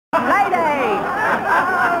Midday,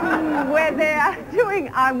 where they're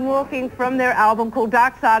doing I'm Walking from their album called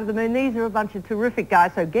Dark Side of the Moon. These are a bunch of terrific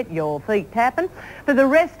guys, so get your feet tapping. For the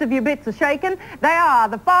rest of your bits are shaking. They are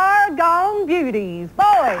the Fargone Beauties.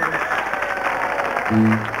 Boys!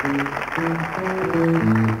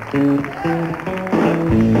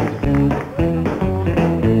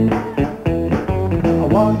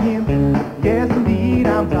 Walking, yes indeed,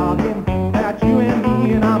 I'm talking about you and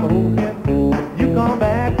me, and I'm hoping you come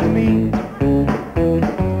back to me.